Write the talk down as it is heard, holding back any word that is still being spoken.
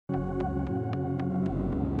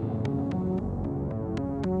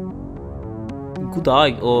God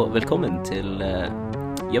dag og velkommen til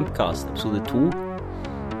Hjemcast episode 2.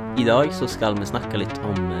 I dag så skal vi snakke litt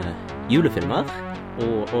om julefilmer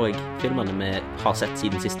og filmene vi har sett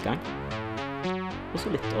siden siste gang. Og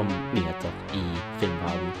så litt om nyheter i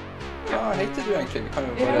filmverdenen. Ja, hva heter du egentlig? Vi kan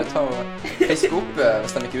jo bare ta og fiske opp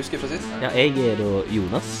hvis de ikke husker fra sist. Ja, jeg er da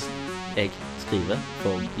Jonas. Jeg skriver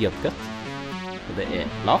for Hjemcut. Og det er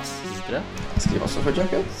Lars som sitter der. Jeg skriver også for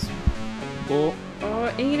Hjemcut.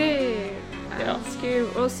 Og Ingrid. Jeg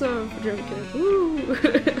skriver også for Hjemcut.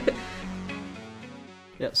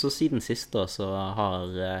 Ja, så siden sist da, så har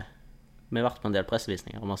vi vært på en del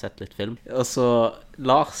pressevisninger og vi har sett litt film. Og så,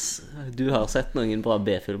 Lars, du har sett noen bra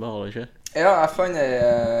B-filmer, har du ikke? Ja, jeg fant en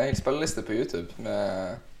hel spilleliste på YouTube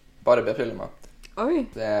med bare B-filmer.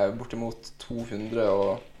 Oi. Det er bortimot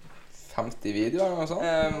 250 videoer eller noe sånt.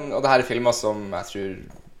 Og det her er filmer som jeg tror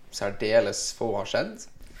særdeles få har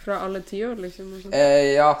sett. Fra alle 10 år, liksom?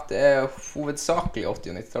 Ja, det er hovedsakelig 80-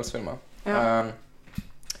 og 90-tallsfilmer. Ja.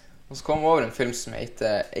 Og så kom jeg over en film som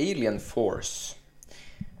heter Alien Force.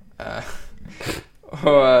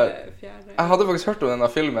 Og jeg hadde faktisk hørt om denne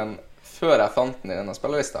filmen før jeg fant den i denne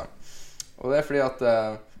spillelista. Og det er fordi at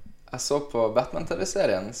jeg så på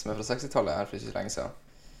Batman-TV-serien som er fra 60-tallet her for ikke så lenge siden.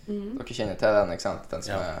 Dere kjenner til den, ikke sant? Den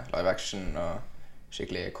som er live action og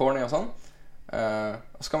skikkelig corny og sånn.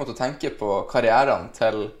 Og så kan man til å tenke på karrieren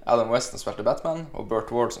til Adam West som spilte Batman, og Burt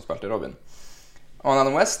Ward som spilte Robin. Og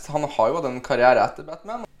Adam West, han har jo hatt en karriere etter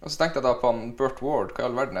Batman. Og så tenkte jeg da på han Burt Ward, hva i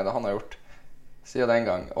all verden er det han har gjort siden den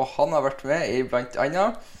gang. Og han har vært med i blant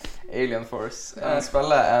annet Alien Force. Han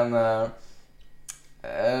spiller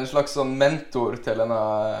en slags sånn mentor til denne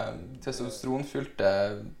testosteronfylte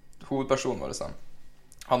hovedpersonen vår.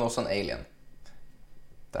 Han er også en alien.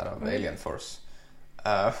 Derav Alien Force.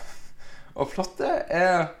 Og plottet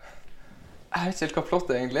er... Jeg vet ikke helt hva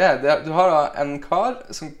plottet egentlig er. Du har en kar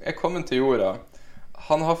som er kommet til jorda.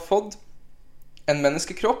 Han har fått en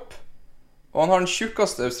menneskekropp, og han har den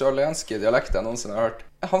tjukkeste australienske dialekten jeg noensinne har hørt.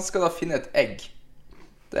 Han skal da finne et egg.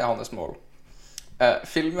 Det er hans mål.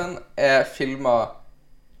 Filmen er filmet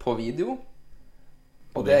på video,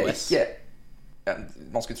 og det er ikke... Ja,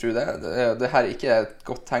 man skulle tro det. Det her er ikke et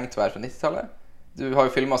godt tegn til å være fra 90-tallet. Du har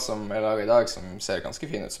jo filmer som er laget i dag som ser ganske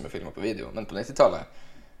fine ut som er filmet på video, men på 90-tallet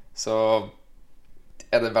så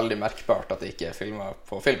er det veldig merkbart at det ikke er filmet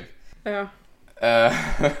på film. Ja.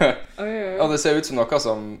 Og det ser ut som noe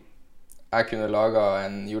som jeg kunne laget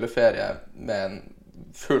en juleferie med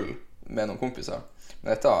noen kompiser.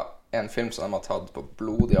 Men dette er en film som de har tatt på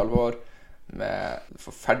blodig alvor, med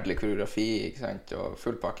forferdelig koreografi, ikke sant, og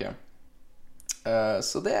full pakke.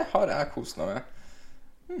 Så det har jeg kost meg med.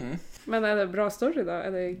 Men er det bra story da?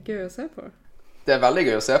 Er det gøy å se på? Det er veldig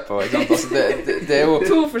gøy å se på, ikke sant? Altså, det er jo...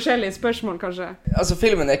 2 forskjellige spørsmål, kanskje? Altså,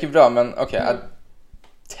 filmen er ikke bra, men ok, jeg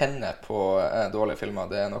tenner på dårlige filmer.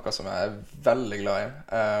 Det er noe som jeg er veldig glad i.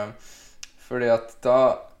 Fordi at da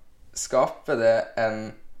skaper det en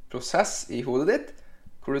prosess i hodet ditt,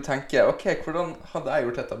 hvor du tenker, ok, hvordan hadde jeg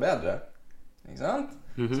gjort dette bedre? Ikke sant?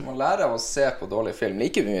 Så man lærer av å se på dårlig film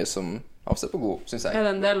like mye som av å se på god, synes jeg. Er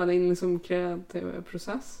det en del av din liksom, kreative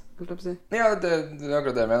prosess? Ja, det er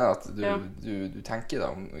akkurat det jeg mener, at du tenker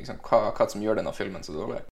da om liksom, hva som gjør denne filmen så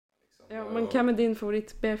dårlig. Ja, men hvem er din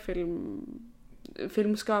favoritt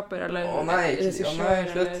filmskaper, eller regissør? Nei,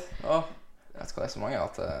 slutt. Jeg vet hva det er så mange,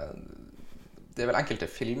 at det er vel enkelte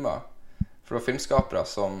filmer, for det er filmskapere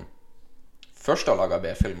som først har laget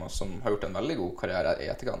B-filmer, som har gjort en veldig god karriere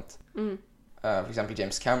i etterkant. For eksempel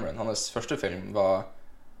James Cameron, hans første film var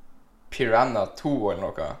Piranha 2 eller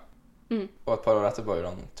noe. Og et par år etterpå gjorde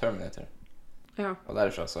han Terminator. Ja. Og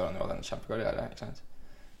derifra så har han jo hatt en kjempekarriere, ikke sant?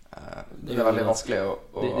 Det er veldig vanskelig å...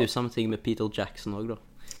 Det er jo samme ting med Peter Jackson også, da.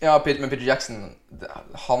 Ja, men Peter Jackson,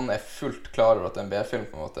 han er fullt klar over at det er en B-film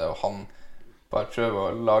på en måte, og han bare prøver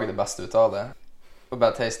å lage det beste ut av det. Og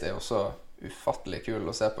Bad Taste er jo også ufattelig kul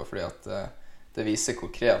å se på, fordi at det viser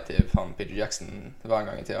hvor kreativ han Peter Jackson var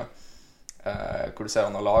en gang i tida. Hvor du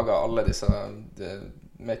ser han har laget alle disse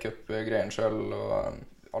make-up-greiene selv, og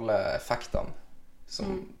alle effektene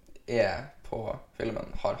som er på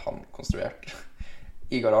filmen har han konstruert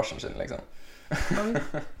i garasjen sin, liksom.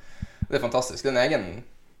 Det er fantastisk. Det er en egen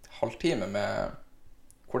halvtime med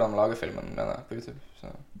hvordan man lager filmen, mener jeg, på YouTube. Så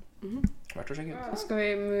verdt å sjekke ut. Skal vi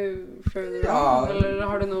move further on, eller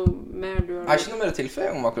har du noe mer du har... Jeg har ikke noe mer å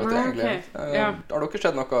tilføye om akkurat det, egentlig. Har dere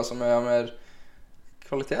sett noe som er mer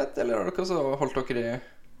kvalitet, eller har dere også holdt dere i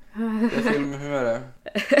det filmhumøret?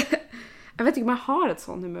 Jeg vet ikke om jeg har et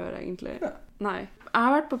sånn humør, egentlig. Ja. Nei. Jeg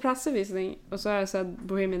har vært på pressevisning, og så har jeg sett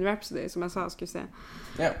Bohemian Rhapsody, som jeg sa jeg skulle se.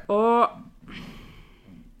 Ja. Og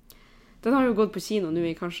den har jo gått på kino nå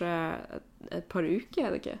i kanskje et par uker,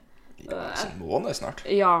 er det ikke? en måned snart.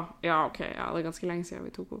 Ja, ok. Ja, det ganske lenge siden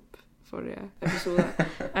vi tok opp forrige episode.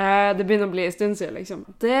 Det begynner å bli en stund siden, liksom.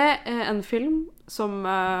 Det en film som...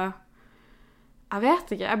 jeg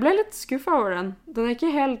vet ikke. Jeg ble litt skuffet over den. Den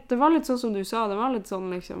ikke helt... Det var litt sånn som du sa. Det var litt sånn,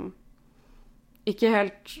 liksom... Ikke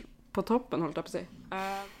helt på toppen, holdt jeg på å si.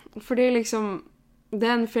 Fordi, liksom... Det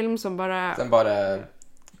en film som bare... Den bare...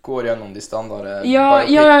 går gjennom de standarde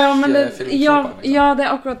men det, liksom. Det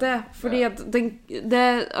akkurat det. Fordi at det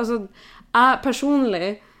altså, jeg personlig,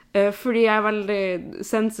 fordi jeg veldig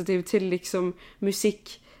sensitiv til liksom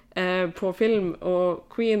musikk på film og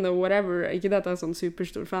Queen og whatever, ikke det at jeg sånn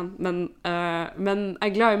superstor fan, men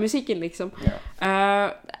jeg glad i musikken liksom.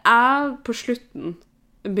 Jeg på slutten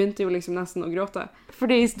begynte jo liksom nesten å gråte,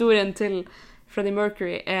 fordi historien til Freddie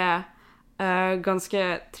Mercury ganske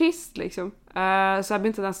trist liksom. Så jeg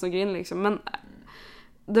begynte nesten å grine liksom. Men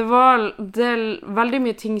det er veldig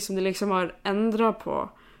mye ting som de liksom har endret på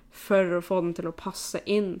for å få den til å passe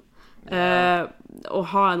inn og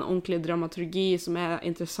ha en ordentlig dramaturgi som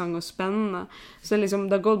interessant og spennende. Så liksom,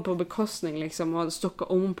 det har gått på bekostning liksom, og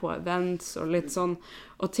stokket om på events og litt sånn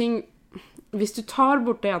og ting. Hvis du tar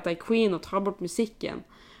bort det at det Queen og tar bort musikken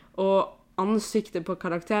og ansiktet på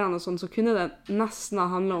karakterene og sånn, så kunne det nesten ha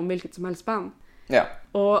handlet om hvilket som helst band.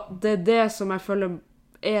 Og det det som jeg føler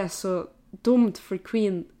så dumt, for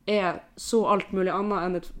Queen så alt mulig annet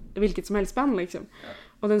enn hvilket som helst band, liksom.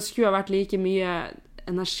 Og den skulle ha vært like mye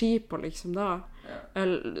energi på, liksom, da.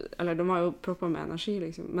 Eller de var jo proppet med energi,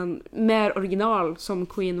 liksom. Men mer original som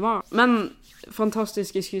Queen var. Men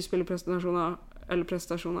fantastiske skuespillerprestasjoner, eller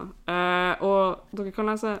prestasjoner. Og dere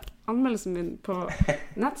kan lese anmeldelsen min på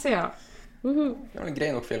nettsida. Det en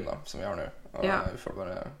grei nok film da, som vi har nå. Og vi får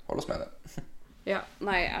bare holde oss med det. Ja,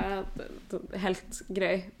 nei, helt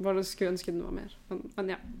grei. Bare skulle ønske den var mer. Men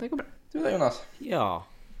ja, det går bra. Du da, Jonas? Ja,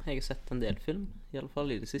 jeg har sett en del film, i alle fall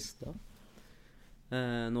i det siste.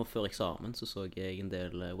 Nå før eksamen så jeg en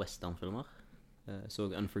del westernfilmer. Så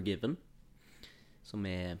Unforgiven, som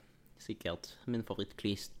sikkert min favoritt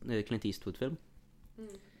Clint Eastwood-film.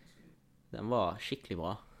 Den var skikkelig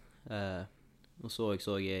bra. Og så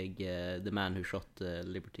jeg The Man Who Shot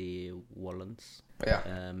Liberty Valance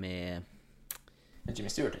med Jimmy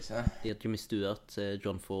Stewart, ikke det? Jimmy Stewart,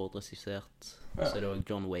 John Ford regissert. Så det også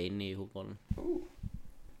John Wayne i hovedrollen.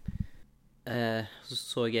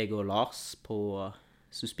 Så jeg og Lars på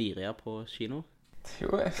Suspiria på kino.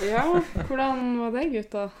 Ja, hvordan var det,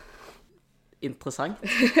 gutta? Interessant.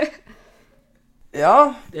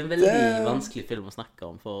 Ja. Det en veldig vanskelig film å snakke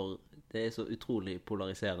om, for det så utrolig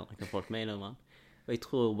polariserende, kan folk mene om den. Og jeg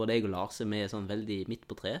tror både jeg og Lars med sånn veldig midt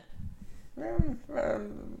på tre.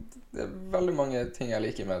 Det veldig mange ting jeg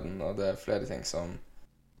liker med den, og det flere ting som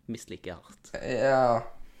misliker hardt. Ja,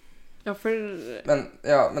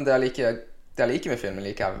 men det jeg liker med filmen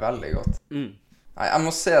liker jeg veldig godt. Nei, jeg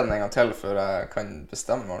må se den en gang til før jeg kan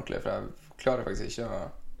bestemme meg ordentlig, for jeg klarer faktisk ikke å...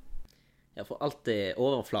 Ja, for alt det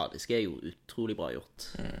overfladiske jo utrolig bra gjort.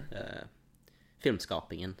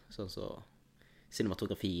 Filmskapingen, sånn så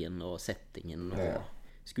cinematografien og settingen og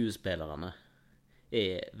skuespillerne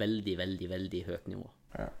veldig, veldig, veldig høyt nivå.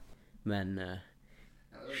 Men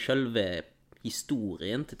selve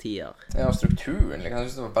historien til tider... Ja, og strukturen, jeg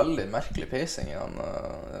synes det var veldig merkelig pacing i den.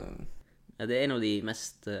 Ja, det en av de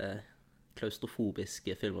mest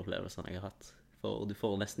klaustrofobiske filmopplevelsene jeg har hatt. For du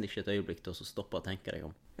får nesten ikke et øyeblikk til å stoppe og tenke deg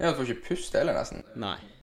om. Ja, du får ikke puste heller nesten. Nei.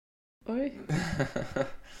 Oi.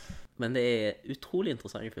 Men det utrolig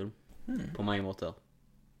interessant film, på mange måter.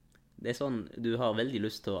 Det sånn, du har veldig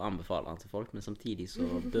lyst til å anbefale den til folk, men samtidig så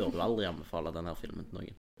bør du aldri anbefale denne filmen til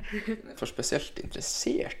noen. For spesielt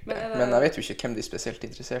interesserte. Men jeg vet jo ikke hvem de spesielt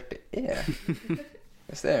interesserte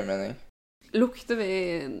hvis det en mening. Lukter vi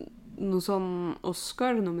noe sånn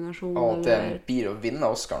Oscar-nominasjon? Det blir å vinne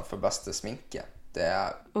Oscar for beste sminke. Det jeg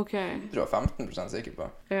 15% sikker på.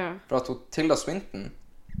 For at Tilda Swinton,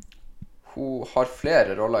 hun har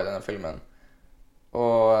flere roller i denne filmen.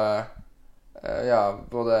 Og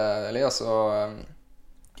både Elias og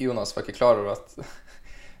Jonas var ikke klar over at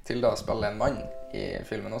Tilda spiller en mann i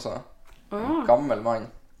filmen også. En gammel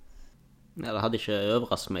mann. Ja, det hadde ikke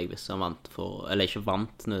overrasket meg hvis han vant for, eller ikke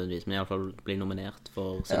vant nødvendigvis, men i alle fall ble nominert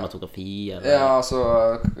for cinematografi. Eller... altså,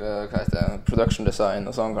 hva heter det? Production design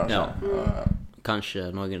og sånn, kanskje. Ja. Kanskje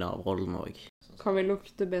noen av rollen også. Kan vi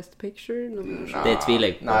lukte Best Picture-nominasjon? Det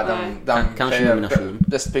tviler jeg på. Kanskje nominasjon.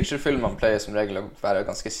 Best Picture-filmene pleier som regel å være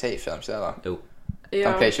ganske safe, gjør de ikke det da? Jo.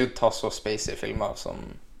 De pleier ikke å ta så spacey filmer som,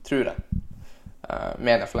 tror jeg.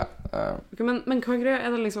 Mener for det. Men hva greia? Er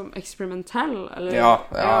det liksom eksperimentell? Eller?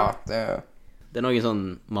 Ja, det noen sånn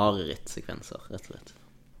marerittsekvenser, rett og slett.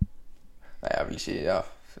 Nei, jeg vil ikke,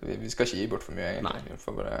 vi skal ikke gi bort for mye, egentlig. Vi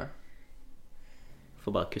får bare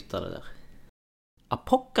får bare kutte det der.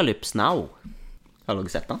 Apocalypse Now. Har dere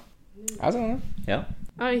sett den? Jeg ser det. Ja.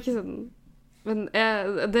 Jeg har ikke sett den. Men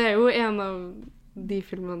det er jo en av de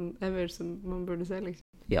filmene ever som man burde se, liksom.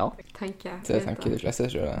 Ja. Det tenker de fleste,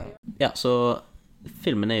 tror jeg. Ja, så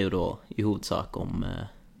filmen er jo da i hovedsak om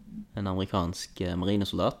en amerikansk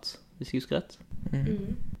marinesoldat, hvis jeg husker rett,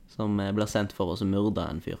 som blir sendt for å myrde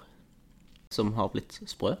en fyr som har blitt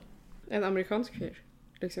sprø. En amerikansk fyr,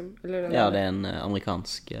 liksom? Eller Ja, det er en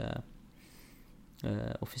amerikansk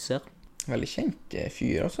offiser. Veldig kjent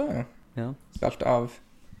fyr også, ja. Ja. Spilt av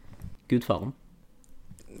Gudfaren.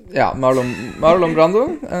 Ja, Marlon Brando.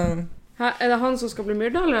 Er det han som skal bli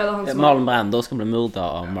myrdet, eller er det han som... Marlon Brando skal bli myrdet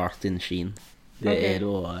av Martin Sheen. Det Ok. er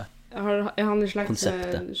da Er han i slekt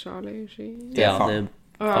konseptet. med Charlie Sheen? Ja, faren.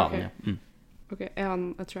 det er Ok. faren, ja. Ok, er han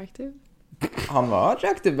attractive? Han var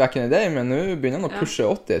attractive back in the day, men nå begynner han å pushe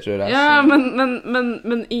 80, tror jeg. Ja, så-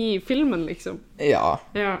 men i filmen, liksom. Ja,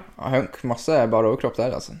 Ja, hunk masse bare overkropp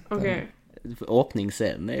der, altså. ok.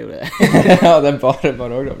 Åpningsscenen er jo det. Ja, det er bare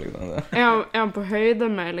overkropp, liksom. Er han på høyde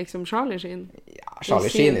med, liksom, Charlie Sheen? Ja, Charlie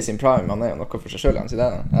Sheen i sin prime, han er jo noe for seg selv, han sier det,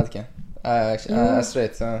 da. Jeg vet ikke. Jeg er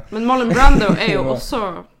straight, så... Men Marlon Brando er jo også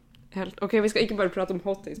helt... Ok, vi skal ikke bare prate om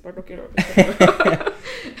hotties, bare dere.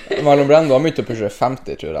 Marlon Brando har begynt å pushe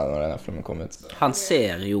 50, tror jeg, når denne filmen kom ut. Han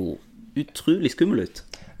ser jo utrolig skummel ut.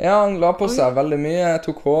 Ja, han la på seg veldig mye,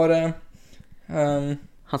 tok håret.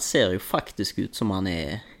 Han ser jo faktisk ut som han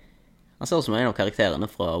er... Han ser ut som en av karakterene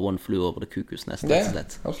fra One Flew Over the Cuckoo's Nest, Det rett og er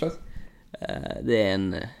slett. absolutt. Det er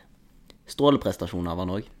en stråleprestasjon av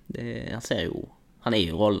han også. Han ser jo... Han er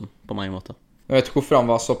jo i rollen, på mange måter. Jeg vet hvorfor han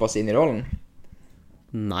var såpass inn i rollen.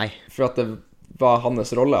 Nei. For at det var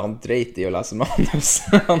hans rolle. Han dreit i å lese manus.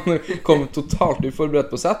 Han kom totalt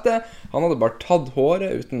uforberedt på settet. Han hadde bare tatt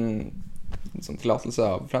håret uten sånn tillatelse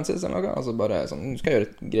av Francis eller noe. Altså bare sånn, nå skal jeg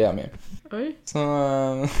gjøre greia mi. Oi, Så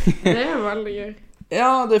det er jo veldig gøy.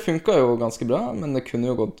 ja, det funket jo ganske bra, men det kunne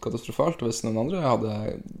jo gått katastrofalt hvis noen andre hadde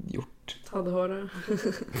gjort Ta det håret.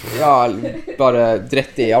 ja, bare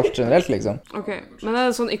drett i alt generelt, liksom. Ok, men er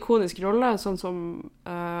det sånn ikonisk rolle, sånn som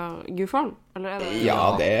Gudfaren? Eller er det... Ja,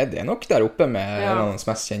 det er nok der oppe med Ja. en av hans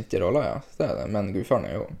mest kjente roller, ja. Det er det, men Gudfaren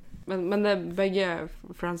er jo... Men det er begge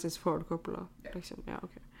Francis Ford Coppola, liksom. Ja,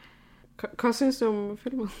 ok. Hva synes du om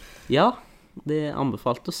filmen? Ja, det er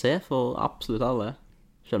anbefalt å se for absolutt alle.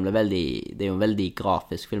 Selv om det er jo en veldig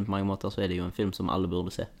grafisk film på mange måter, så er det jo en film som alle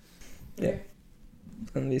burde se. Ja.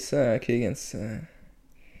 Den viser krigens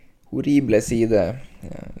horrible side,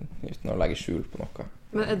 uten å legge skjul på noe.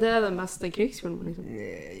 Men er det den meste krigsfilmen, liksom?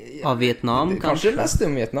 Av Vietnam, Kanskje mest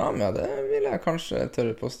om Vietnam, ja, det vil jeg kanskje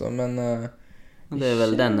tørre påstå, men Det er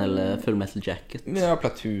vel den eller Full Metal Jacket. ja,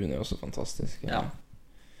 Platoon er også fantastisk. Ja.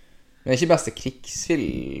 Men ikke beste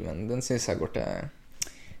krigsfilmen, den synes jeg går til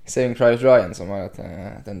Saving Private Ryan, som har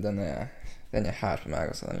den er her for meg,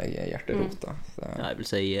 altså, den ligger i hjerterota. Så. Ja, jeg vil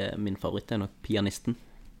si min favoritt er nok Pianisten.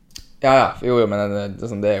 Ja, jo, men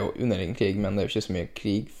det er jo under en krig, men det er jo ikke så mye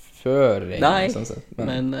krigføring. Nei, sånn sett.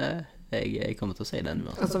 men jeg kommer til å si den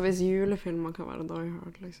uansett. Altså, hvis julefilmer kan være Die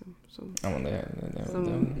Hard, liksom, som Ja, men som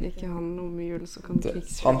ikke handler om jul, så kan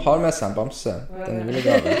krigsfilm... han har med seg en bamse, den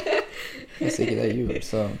julegave. Hvis ikke det er jul,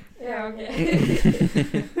 så... Ja, ok.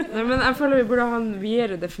 Nei, men jeg føler vi burde ha en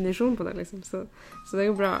videre definisjon på det, liksom, så det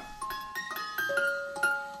er jo bra.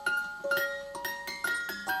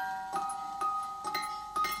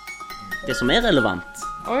 Det som er relevant,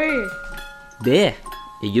 Oi! det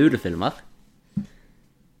er julefilmer.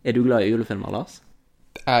 Er du glad i julefilmer, Lars?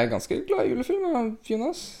 Jeg er ganske glad i julefilmer,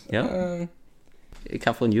 Jonas. Ja.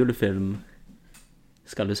 Hva for en julefilm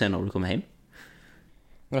skal du se når du kommer hjem?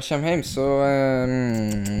 Når jeg kommer hjem, så...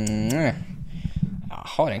 jeg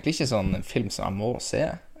har egentlig ikke sånn en film som jeg må se.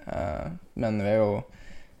 Men vi er jo...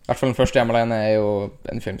 I hvert fall den første Hjemme Alene er jo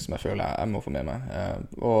en film som jeg føler jeg må få med meg.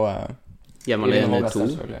 Og... Hjemme Alene 2.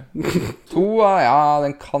 Toa, ja,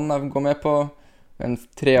 den kan jeg gå med på. Men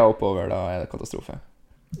 3 oppover, da er det katastrofe.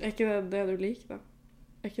 Er ikke det du liker, da?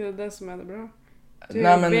 Er ikke det som er det bra?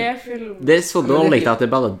 Nei, men... B-film... Det er så dårlig at det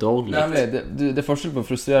er bare dårlig. Nemlig, det er forskjell på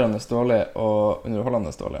frustrerende dårlig og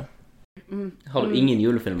underholdende dårlig. Har du ingen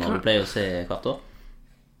julefilmer du pleier å se hvert år?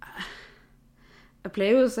 Jeg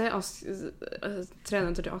pleier jo å se 3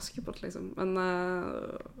 nøtter til Askepott, liksom. Men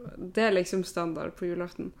det er liksom standard på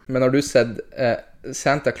julaften. Men har du sett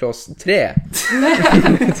Santa Claus 3?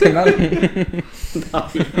 Til melden?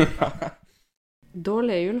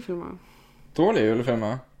 Dårlige julefilmer. Dårlige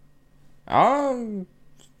julefilmer? Ja,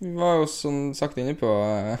 vi var jo sånn sagt inne på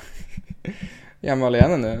Hjemme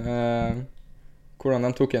Alene nå. Hvordan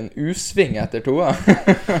de tok en usving etter toa.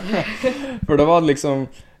 For da var det liksom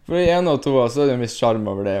For i en og to så det en viss charm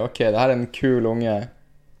over det. Ok, det her en kul unge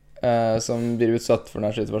som blir utsatt for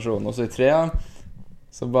denne situasjonen. Og så i trea,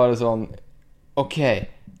 så bare sånn, ok,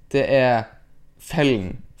 det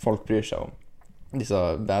fellen folk bryr seg om. Disse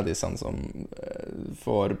baddiesene som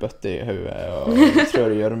får bøtte i hodet og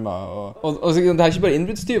trør i gjørma. Og det ikke bare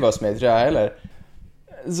innbruddstyver som i trea heller.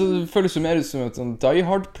 Så det føles jo mer ut som et sånn Die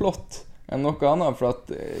Hard-plott enn noe annet, for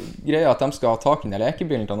at greia at de skal ha tak i den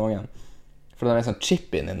lekebilen til noen. For det en sånn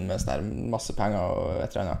chip inn med sånn her masse penger og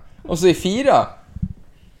et eller annet. Og så i 4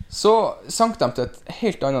 så sank de til et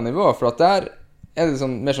helt annet nivå, for at der det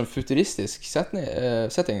sånn mer sånn futuristisk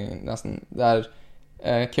setting nesten, der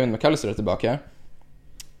Kevin McAllister tilbake,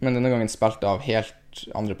 men denne gangen spilt av helt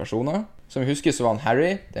andre personer. Som vi husker så var han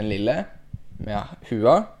Harry, den lille, med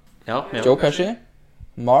hua, Joe Pesci,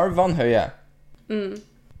 Marv var han høye.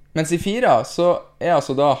 Mens i 4 så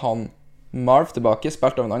altså da han Marv tilbake,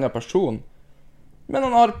 spilt av en annen person, men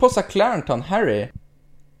han har på seg klærne til han Harry.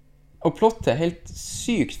 Og plottet helt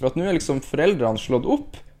sykt, for at nå liksom foreldrene slått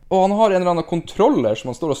opp, og han har en eller annen kontroller som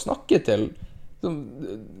han står og snakker til.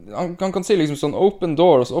 Han kan si liksom sånn open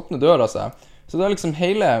door, og så åpner døra seg. Så det liksom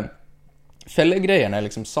hele fellegreien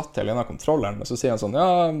liksom satt til denne kontrolleren, og så sier han sånn, ja,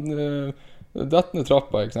 dette ned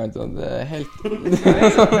trappa, ikke sant? Og det helt...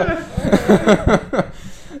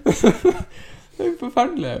 det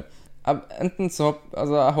forferdelig. Enten så,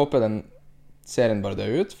 jeg håper den serien bare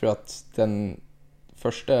dør ut, for at den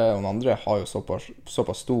første og den andre har jo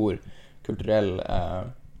såpass stor kulturell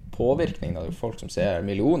påvirkning. Det er jo folk som ser,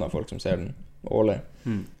 millioner av folk som ser den årlig.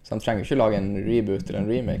 Så de trenger jo ikke lage en reboot eller en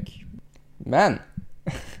remake. Men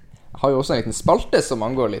jeg har jo også en liten spalte som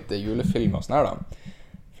angår litt julefilm og sånn her da.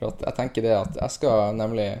 For at jeg tenker det at jeg skal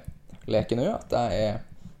nemlig leke nå at jeg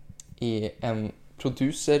i en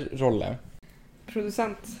produserrolle.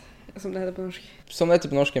 Produsent, som det heter på norsk. Som det heter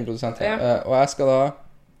på norsk, en produsent. Ja. Og jeg skal da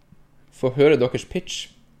få høre deres pitch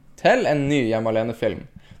til en ny Hjemme Alene-film.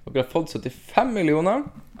 Dere har fått 75 millioner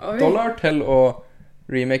dollar til å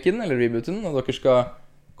remake den, eller reboote den, og dere skal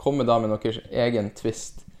komme da med deres egen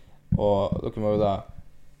twist. Og dere må jo da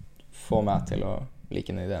få meg til å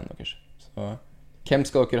like den ideen deres. Så hvem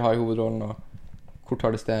skal dere ha i hovedrollen, og hvor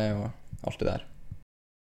tar det sted, og alt det der.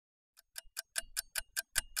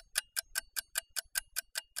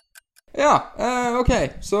 Ja, ok,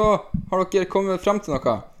 så har dere kommet frem til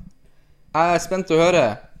noe. Jeg spent å høre,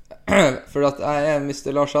 for at jeg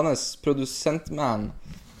Mr. Lars Hannes, produsentman.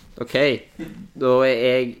 Ok, da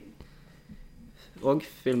jeg og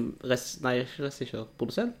regissør,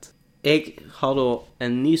 produsent. Jeg har da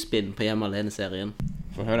en ny spinn på Hjemme Alene-serien.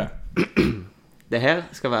 Få høre. Det her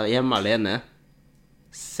skal være Hjemme Alene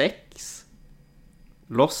 6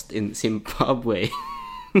 Lost in Zimbabwe.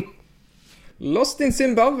 Lost in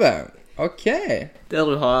Zimbabwe, ok. Der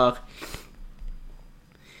du har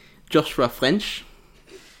Joshua French.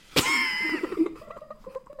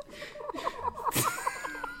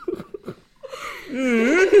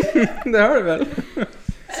 Det har du vel.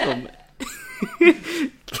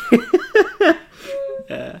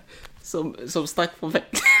 Som stakk fra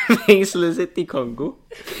fengselet sitt i Kongo.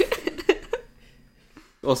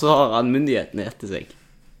 Og så har han myndighetene etter seg.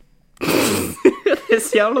 Det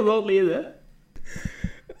så jævla dårlig i det.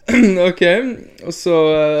 Ok, og så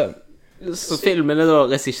filmen da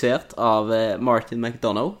regissert av Martin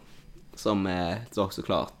McDonough, som så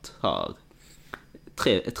klart har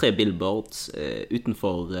tre billboards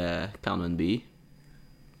utenfor Carnonby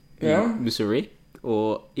i Missouri,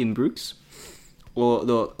 og in Brooks. Og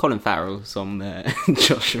da Colin Farrell som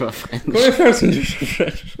Joshua French. Colin Farrell som Joshua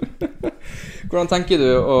French. Hvordan tenker du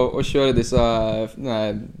å kjøre disse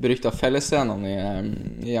berykta fellescenene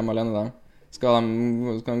i Hjemme Alene da? Skal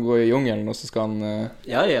han gå i jungelen, og så skal han...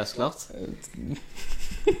 Ja, så klart.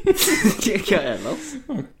 Hva ellers?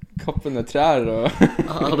 Kappe ned trær og...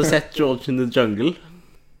 Har du sett George in the Jungle?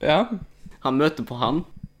 Ja. Han møter på han.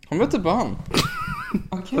 Han møter på han?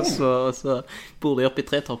 Ok. Og så bor de oppe i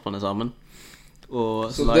tretoppene sammen.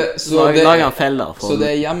 Og så lager han feller for... Så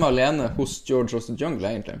det Hjemme Alene hos George of the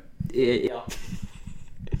Jungle, egentlig? Ja.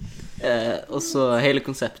 Og så hele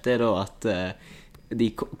konseptet da at... de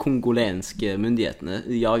kongolenske myndighetene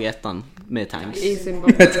jager etter han med tanks.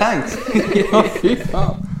 Med tanks? Ja, fy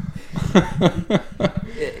faen.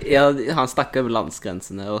 Ja, han stakk over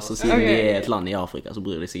landsgrensene, og så siden de et land i Afrika, så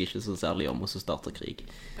bryr de seg ikke så særlig om, og så starter krig.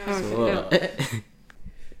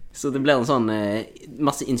 Så det blir en sånn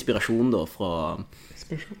masse inspirasjon da fra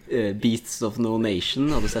Beasts of No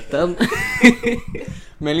Nation, har du sett den?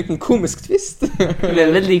 Med en liten komisk twist. Det er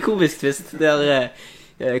en veldig komisk twist. Det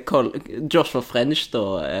Joshua French da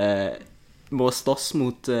må slåss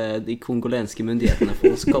mot de kongolenske myndighetene for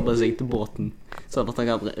å komme seg til båten, sånn at han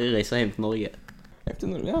kan reise hjem til Norge. Hjem til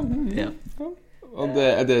Norge, ja. Ja. Og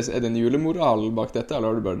er det en julemoral bak dette, eller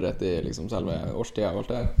har du bare rett i liksom selve årstida og alt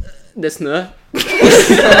det her? Det er snø.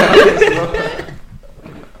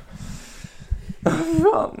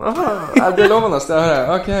 Faen, det er lovende det her.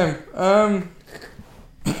 Ok.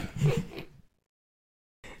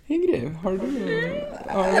 Ingrid, har du...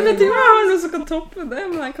 Jeg vet ikke om jeg har noe som kan toppe det,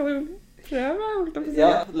 men jeg kan jo prøve. Holdt jeg på å si.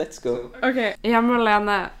 Ja, let's go. Ok, Hjemme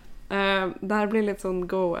Alene. Det her blir litt sånn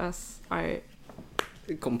go as I...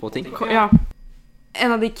 Kom på ting. Ja.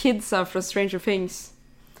 En av de kidsa fra Stranger Things.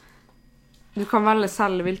 Du kan velge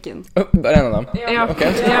selv hvilken. Bare en av dem? Ja. Ok.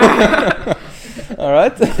 Ja. All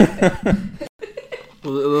right.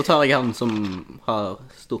 Og da tar jeg han som har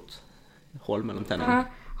stort hål mellom tennene.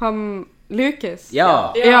 Han Lucas.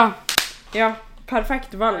 Ja. Ja,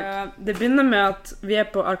 perfekt valg. Det begynner med at vi er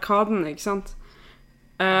på arkaden, ikke sant?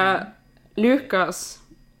 Lucas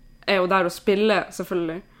er jo der og spiller,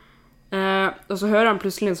 selvfølgelig. Og så hører han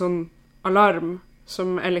plutselig en sånn alarm,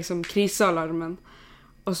 som er liksom krisealarmen.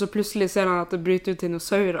 Og så plutselig ser han at det bryter ut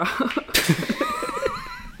dinosaurer.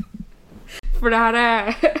 For det her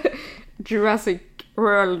er Jurassic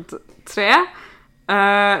World 3.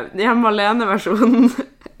 Hjemme Alene-versjonen,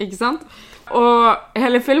 ikke sant? Og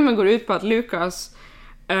hele filmen går ut på at Lucas,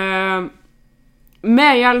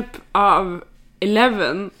 med hjelp av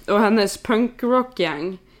Eleven og hennes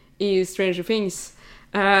punk-rock-gjeng i Stranger Things,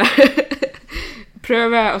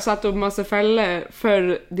 prøver å sette opp masse feller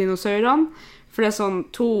for dinosaurene, for det er sånn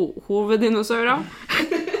 2 hoveddinosaurer.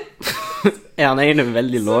 Er han ene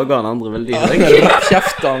veldig låg, og han andre veldig høy?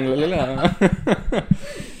 Kjeftan, lille.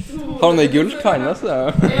 Har han en gulltann også?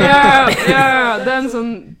 Ja, det er en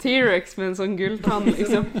sånn T-Rex med en sånn gulltann,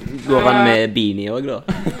 liksom. Går han med beanie også, da?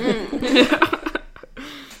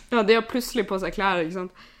 Ja, de har plutselig på seg klær, ikke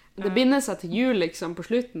sant? Det binder seg til jul, liksom, på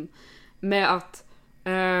slutten, med at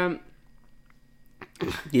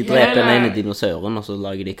de dreper den ene dinosauren, og så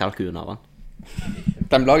lager de kalkun av han.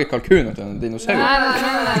 De lager kalkun til en dinosaur? Nei.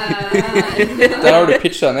 Der har du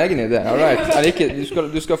pitchet en egen idé. All right.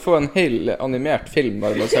 Du skal få en hel animert film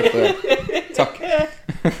bare basert på det. Takk.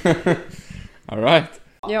 All right.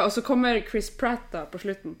 Ja, og så kommer Chris Pratt da på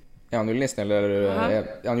slutten. Er han julenissen, eller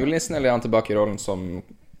er han tilbake i rollen som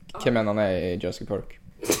hvem enn han er i Jurassic Park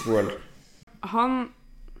World?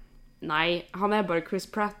 Nei, han er bare Chris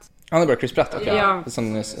Pratt. Han er bare Chris Pratt, ok. Ja. Det er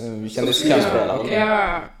sånn kjendiskamera, ok.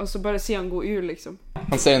 Ja, og så bare sier han god jul, liksom.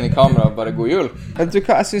 Han ser inn i kamera og bare god jul. Vet du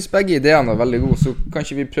hva, jeg synes begge ideene er veldig gode, så kan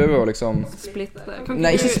ikke vi prøve å liksom... Splitte.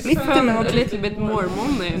 Nei, ikke splitte, men a little bit more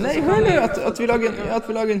money. Nei, hør nå, at vi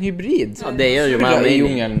lager en hybrid. Ja, det gjør jo mer i mening.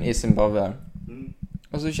 jungelen i Zimbabwe.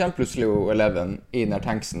 Og så kommer plutselig jo Eleven i den her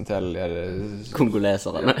tanksen til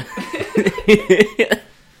Kongoleserne.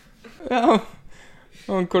 Ja.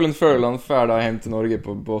 Og Colin Farrell, han fer da hjem til Norge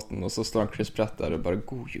på båten, og så står han Chris Pratt der og bare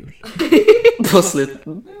god jul. På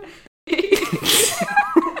slutten.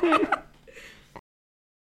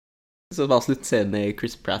 Så bare sluttscenen er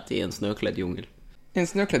Chris Pratt i en snøkledd jungel. I en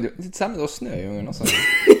snøkledd jungel? Det samme det var snø i jungelen, altså.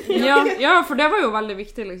 Ja, for det var jo veldig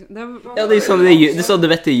viktig, liksom. Ja, det er sånn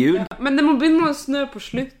det vet det er jul. Men det må begynne å snø på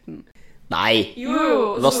slutten. Nei,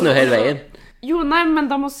 Jo. det var snø hele veien. Jo, nei, men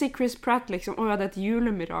da må si Chris Pratt, liksom. Åja, det er et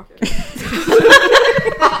julemirakel.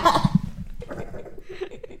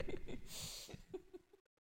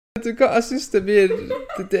 Vet du hva, jeg synes det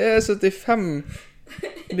er 75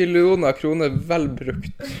 millioner kroner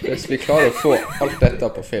velbrukt hvis vi klarer å få alt dette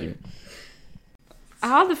på film. Jeg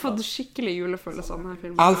hadde fått skikkelig julefølelse av denne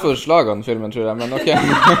filmen. Jeg hadde fått slag av den filmen, tror jeg, men ok.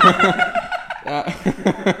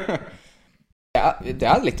 Ja, det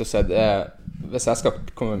jeg hadde likt å se, hvis jeg skal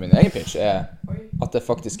komme med min egen pitch, er at det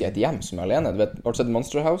faktisk er et hjem som er alene. Du vet, har du sett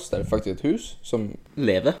Monster House? Det er faktisk et hus som...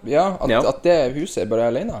 Lever. Ja, at det huset er bare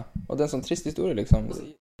alene. Og det er en sånn trist historie, liksom.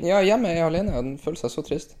 Ja, hjemmet er alene, og den føler seg så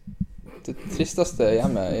trist. Det tristeste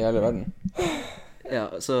hjemmet i hele verden. Ja,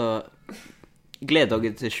 så gled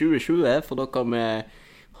dere til 2020, for da kommer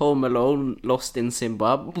Home Alone, Lost in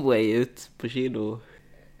Zimbabwe ut på kino.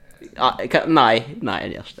 Ja, nei,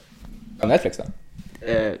 det gjør ikke det. Netflix, da?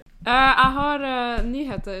 Jeg har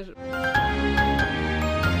nyheter.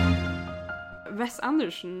 Wes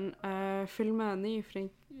Anderson filmer en ny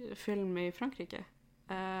film i Frankrike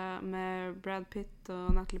med Brad Pitt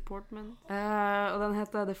og Natalie Portman. Og den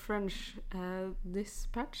heter The French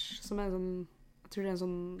Dispatch, som er sånn, jeg tror det er en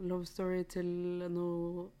sånn love story til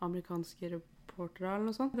noen amerikanske reportere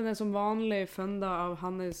eller noe sånt. Den er som vanlig fundet av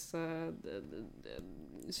hans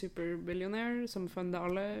superbillionær, som fundet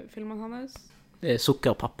alle filmene hans. Det er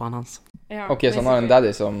sukkerpappaen hans. Ja, Ok, så han har en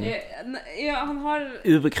daddy som... Ja, han har...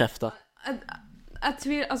 Ubekreftet. Jeg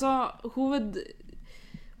tviler, altså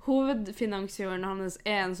hovedfinansiøren hans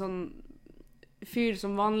en sånn fyr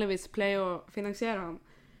som vanligvis pleier å finansiere han.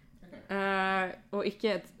 Og ikke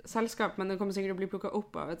et selskap, men det kommer sikkert å bli plukket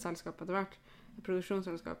opp av et selskap etter hvert. Et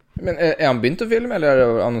produksjonsselskap. Men er han begynt å filme, eller er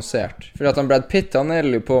det annonsert? For at han Brad Pitt, han er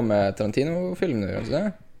jo på med Tarantino-film nå, ikke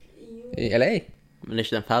det? I LA. Men er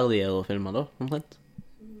ikke den ferdig å filme da, omtrent?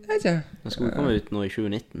 Jeg vet ikke. Den skulle komme ut nå i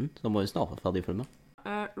 2019, så må jo snart være ferdig å filme.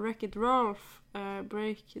 Wreck-It Ralph,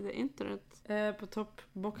 Break the Internet, på topp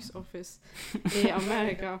box office i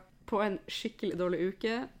Amerika på en skikkelig dårlig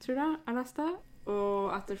uke, tror jeg leste. Og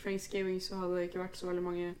etter Thanksgiving så hadde det ikke vært så veldig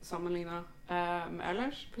mange sammenlignet med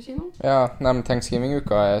ellers på kino. Ja, nei, men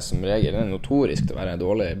Thanksgiving-uka er som regel notorisk til å være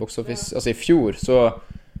dårlig box office. Ja. Altså i fjor så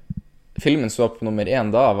filmen så på nummer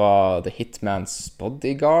 1 da var The Hitman's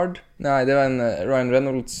Bodyguard. Nei, det var en Ryan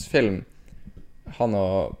Reynolds-film. Han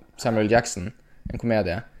og Samuel Jackson, en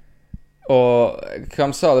komedie. Og hva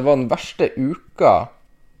de sa, det var den verste uka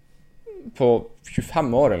på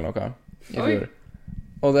 25 år eller noe i fjor.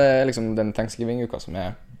 Og det er liksom den Thanksgiving-uka som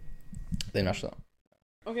er den verste da.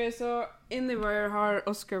 Ok, så IndieWire har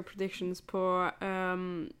Oscar predictions på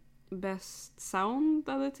Best Sound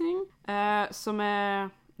Editing, som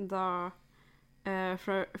er da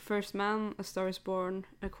First Man, A Star is Born,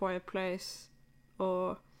 A Quiet Place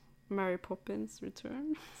og Mary Poppins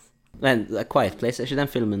Returns. Men A Quiet Place er ikke den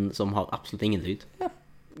filmen som har absolutt ingen lyd? Ja.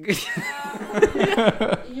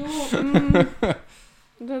 Jo,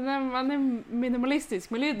 den er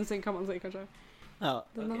minimalistisk med lyden sin, kan man si, kanskje. Ja,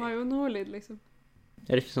 den har jo noe lyd, liksom.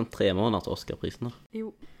 Er det ikke sånn 3 måneder til Oscar-prisen da? Jo.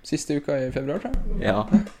 Siste uka i februar, tror jeg. Ja.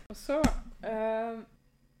 Og så,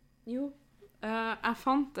 jeg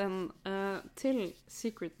fant en til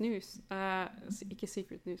Secret News. Ikke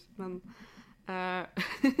Secret News, men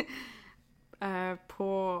på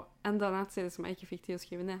enda en nettside som jeg ikke fikk tid å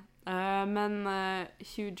skrive ned. Men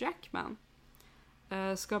Hugh Jackman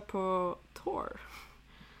skal på tour.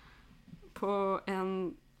 På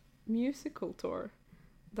en musical tour,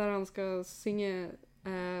 der han skal synge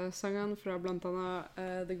sangene fra blant annet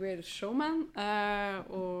The Greatest Showman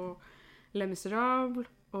og Les Miserables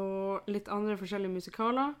og litt andre forskjellige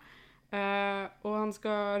musikaler. Og han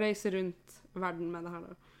skal reise rundt verden med det her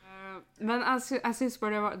da. Men jeg synes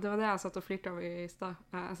bare det var det jeg satt og flirte av i sted.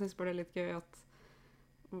 Jeg synes bare det er litt gøy at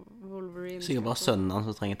Wolverine... Sikkert bare sønnen han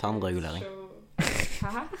som trenger tannregulering.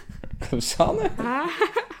 Hæ? Hva sa du? Hæ?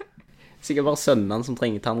 Sikkert bare sønnen han som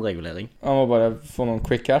trenger tannregulering. Han må bare få noen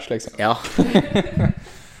quick cash, liksom. Ja.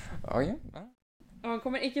 Okay. Og han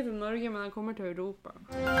kommer ikke til Norge, men han kommer til Europa.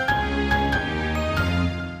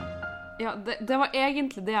 Ja, det var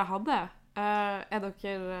egentlig det jeg hadde. Er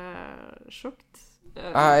dere sjokt?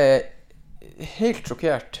 Jeg er helt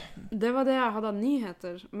sjokkert. Det var det jeg hadde av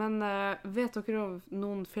nyheter. Men vet dere om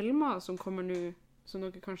noen filmer som kommer nå, som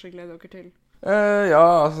dere kanskje gleder dere til? Ja,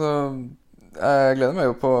 altså... Jeg gleder meg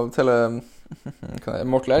jo på til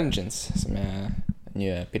Mortal Engines, som er den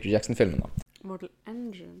nye Peter Jackson-filmen da. Mortal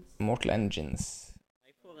Engines? Mortal Engines.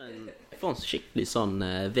 Jeg får en skikkelig sånn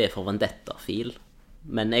V for Vendetta-fil.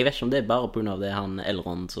 Men jeg vet ikke om det er bare på grunn av det han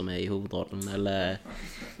Elrond som er i hovedrollen, eller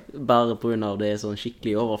bare på grunn av det sånn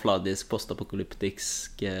skikkelig overfladisk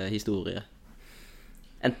postapokalyptisk historie.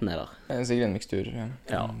 Enten er det. Det er sikkert en mikstur, ja.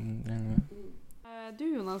 Ja. Du,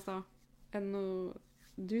 Jonas, da? Er det noe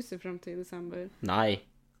du ser frem til i desember? Nei.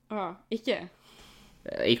 Ikke?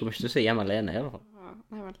 Jeg kommer ikke til å se Hjemme Alene i hvert fall.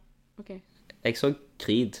 Nei vel, ok. Jeg så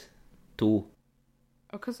Krieg 2.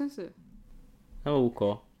 Og hva synes du? Det var ok.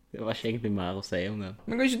 Det var ikke egentlig mer å si om det.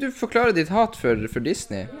 Men kan ikke du forklare ditt hat for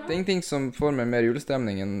Disney? Det er ingenting som får meg mer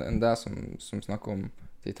julestemning enn det som snakker om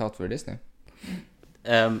ditt hat for Disney.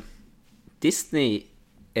 Disney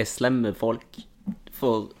er slemme folk,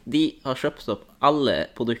 for de har kjøpt opp alle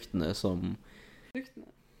produktene som...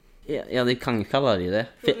 Ja, de kan kalle de det.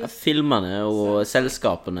 Filmene og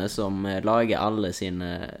selskapene som lager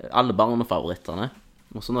alle barnefavorittene.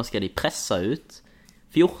 Og så nå skal de presse ut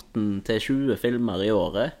 14 til 20 filmer i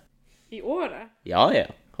året. I året? Ja.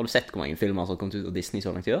 Har du sett hvor mange filmer som har kommet ut av Disney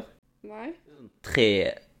så langt i år? Nei. 3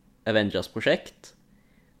 Avengers-prosjekt,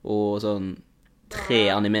 og sånn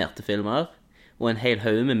 3 animerte filmer, og en hel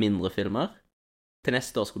haug med mindre filmer. Til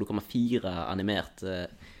neste år skulle det komme 4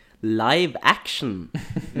 animerte live action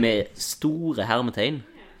med store hermetegn.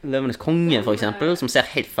 Løvenes konge, for eksempel, som ser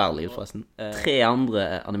helt ferdig ut, forresten. 3 andre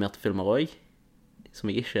animerte filmer også,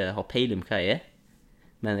 som jeg ikke har peiling på hva jeg er.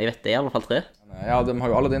 Men jeg vet det er i alle fall 3. Ja, de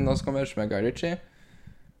har jo alle dine som kommer, som er Guy Ritchie.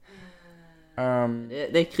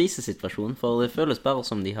 Det er krisesituasjon, for det føles bare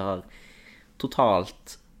som de har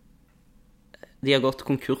totalt... De har gått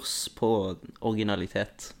konkurs på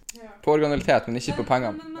originalitet. På originalitet, men ikke på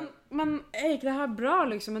penger. Men er ikke det her bra,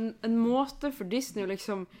 liksom? En måte for Disney å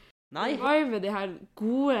liksom revive de her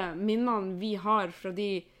gode minnene vi har fra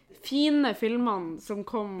de fine filmene som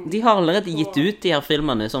kom... De har allerede gitt ut de her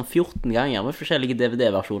filmene sånn 14 ganger med forskjellige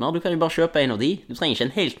DVD-versjoner. Du kan jo bare kjøpe en av de. Du trenger ikke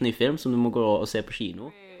en helt ny film som du må gå og se på kino.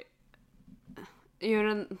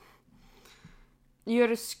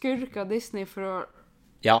 Gjøre skurk av Disney for å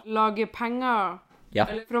lage penger,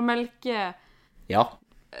 eller for å melke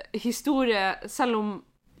historie, selv om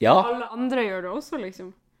alle andre gjør det også,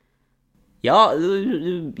 liksom. Ja,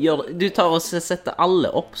 du tar og setter alle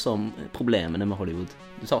opp som problemene med Hollywood.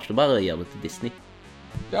 Du tar ikke bare å gjøre det til Disney.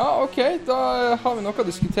 Ja, ok, da har vi noe å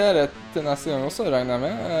diskutere til neste gang også, regner jeg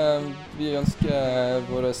med. Vi ønsker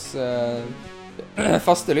våre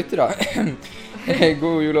faste lyttere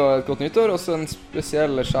god jul og et godt nyttår, og så en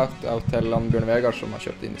spesiell shout-out til Bjørn Vegard som har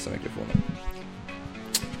kjøpt inn disse mikrofonene.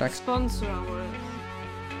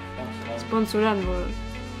 Sponsoren vår.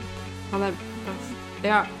 Han er best.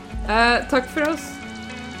 Ja, takk for oss.